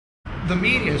The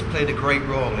media has played a great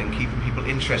role in keeping people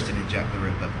interested in Jack the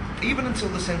Ripper. Even until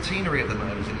the centenary of the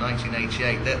murders in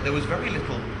 1988, there was very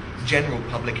little general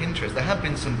public interest. There have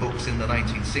been some books in the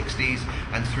 1960s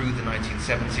and through the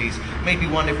 1970s, maybe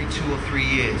one every 2 or 3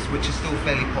 years, which is still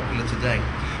fairly popular today.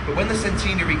 But when the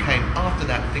centenary came, after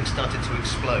that, things started to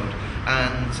explode.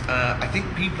 And I think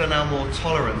people are now more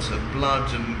tolerant of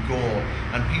blood and gore,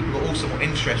 and people are also more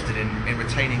interested in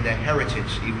retaining their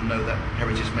heritage, even though that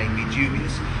heritage may be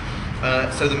dubious.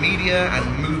 So the media and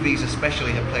movies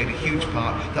especially have played a huge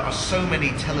part. There are so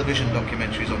many television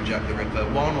documentaries on Jack the Ripper.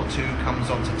 1 or 2 comes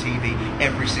onto TV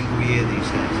every single year these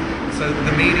days. So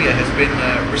the media has been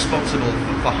responsible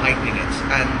for hyping it,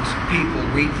 and people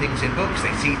read things in books,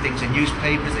 they see things in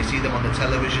newspapers, they see them on the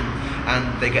television, and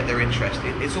they get their interest.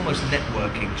 It's almost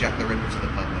networking Jack the Ripper to the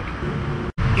public.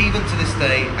 Even to this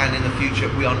day and in the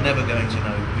future, we are never going to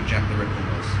know who Jack the Ripper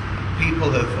was.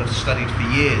 People have studied for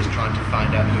years trying to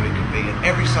find out who it could be, and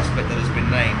every suspect that has been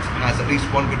named has at least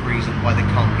one good reason why they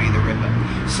can't be the Ripper.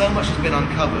 So much has been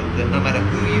uncovered that no matter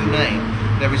who you name,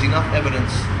 there is enough evidence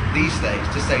these days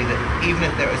to say that even if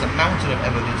there is a mountain of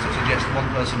evidence that suggests one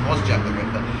person was Jack the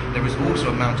Ripper, there is also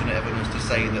a mountain of evidence to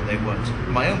say that they weren't.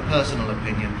 My own personal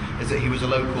opinion is that he was a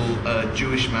local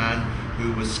Jewish man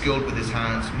who was skilled with his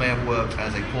hands, may have worked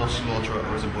as a horse slaughterer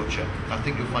or as a butcher. I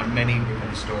think you'll find many Ripper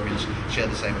historians share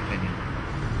the same opinion.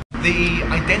 The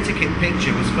identikit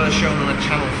picture was first shown on a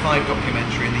Channel 5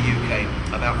 documentary in the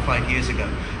UK about 5 years ago.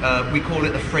 We call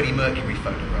it the Freddie Mercury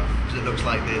photograph, because it looks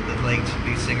like the late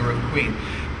lead singer of Queen.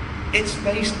 It's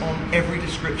based on every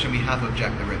description we have of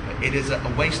Jack the Ripper. It is a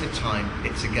waste of time,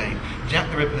 it's a game. Jack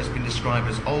the Ripper has been described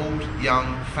as old,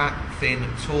 young, fat, thin,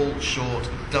 tall, short,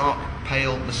 dark,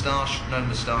 pale, moustache, no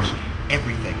moustache,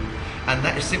 everything. And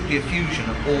that is simply a fusion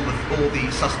of all the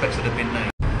suspects that have been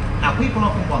named. Now, people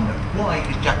often wonder, why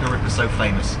is Jack the Ripper so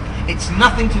famous? It's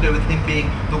nothing to do with him being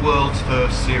the world's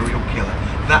first serial killer.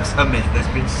 That's a myth. There's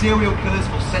been serial killers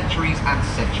for centuries and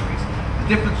centuries.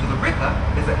 The difference with the Ripper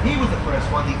is that he was the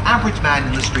first one the average man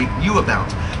in the street knew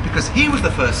about, because he was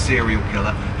the first serial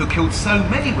killer who killed so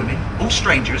many women, all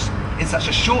strangers, in such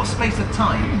a short space of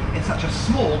time, in such a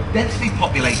small, densely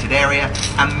populated area,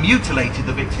 and mutilated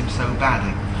the victims so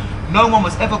badly. No one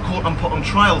was ever caught and put on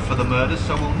trial for the murders,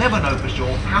 so we'll never know for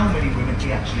sure how many women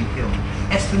he actually killed.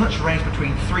 Estimates range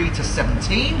between 3 to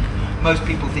 17. Most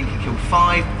people think he killed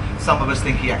 5. Some of us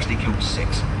think he actually killed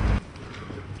 6.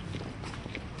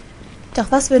 Doch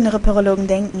was würden Ripperologen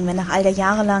denken, wenn nach all der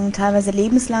jahrelangen, teilweise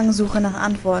lebenslangen Suche nach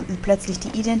Antworten plötzlich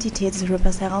die Identität des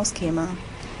Rippers herauskäme?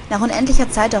 Nach unendlicher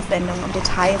Zeitaufwendung, um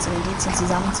Details und Indizien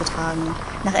zusammenzutragen,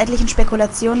 nach etlichen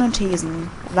Spekulationen und Thesen,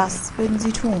 was würden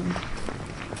Sie tun?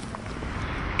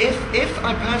 If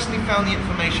I personally found the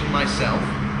information myself,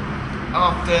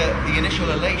 after the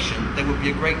initial elation, there would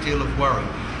be a great deal of worry.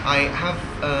 I have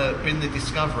been the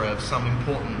discoverer of some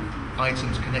important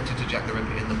items connected to Jack the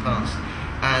Ripper in the past.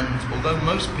 And although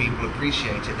most people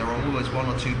appreciate it, there are always 1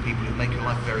 or 2 people who make your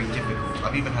life very difficult.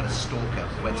 I've even had a stalker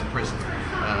who went to prison.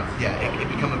 It can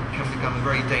become a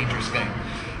very dangerous game.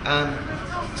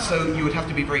 So you would have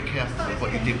to be very careful with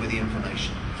what you did with the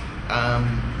information.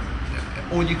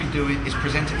 All you can do is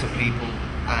present it to people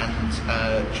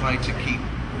and try to keep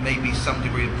maybe some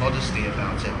degree of modesty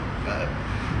about it.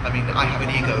 I mean, I have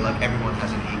an ego like everyone has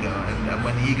an ego, and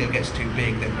when the ego gets too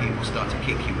big, then people start to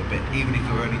kick you a bit, even if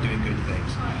you're only doing good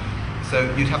things. So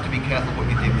you'd have to be careful what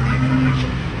you did with the information.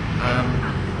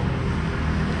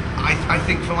 I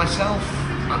think for myself,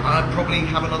 I'd probably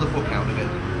have another book out of it.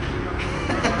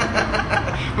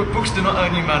 But books do not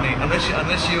earn you money.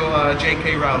 Unless you're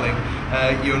J.K. Rowling,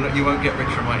 you won't get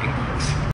rich from writing books.